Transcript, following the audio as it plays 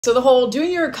So the whole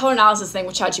doing your color analysis thing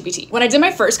with ChatGPT. When I did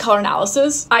my first color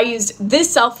analysis, I used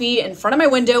this selfie in front of my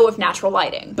window with natural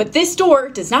lighting. But this door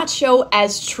does not show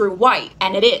as true white,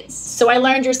 and it is. So I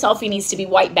learned your selfie needs to be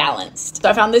white balanced. So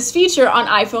I found this feature on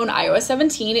iPhone iOS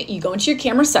 17. You go into your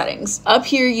camera settings. Up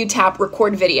here, you tap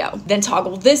record video, then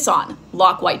toggle this on,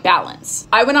 lock white balance.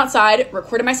 I went outside,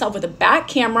 recorded myself with a back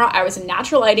camera. I was in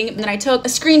natural lighting, and then I took a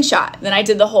screenshot. Then I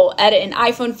did the whole edit in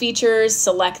iPhone features,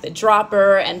 select the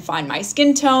dropper, and find my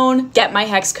skin tone, get my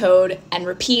hex code, and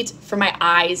repeat for my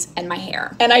eyes and my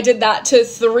hair. And I did that to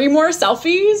 3 more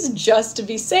selfies just to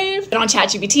be safe. And on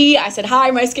ChatGPT, I said,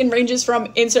 hi, my skin ranges from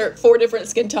insert 4 different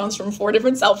skin tones from 4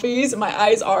 different selfies. My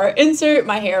eyes are insert,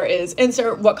 my hair is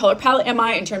insert, what color palette am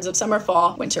I in terms of summer,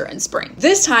 fall, winter, and spring.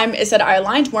 This time it said I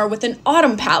aligned more with an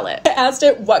autumn palette. I asked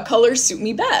it what colors suit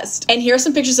me best. And here are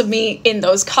some pictures of me in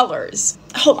those colors.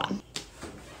 Hold on.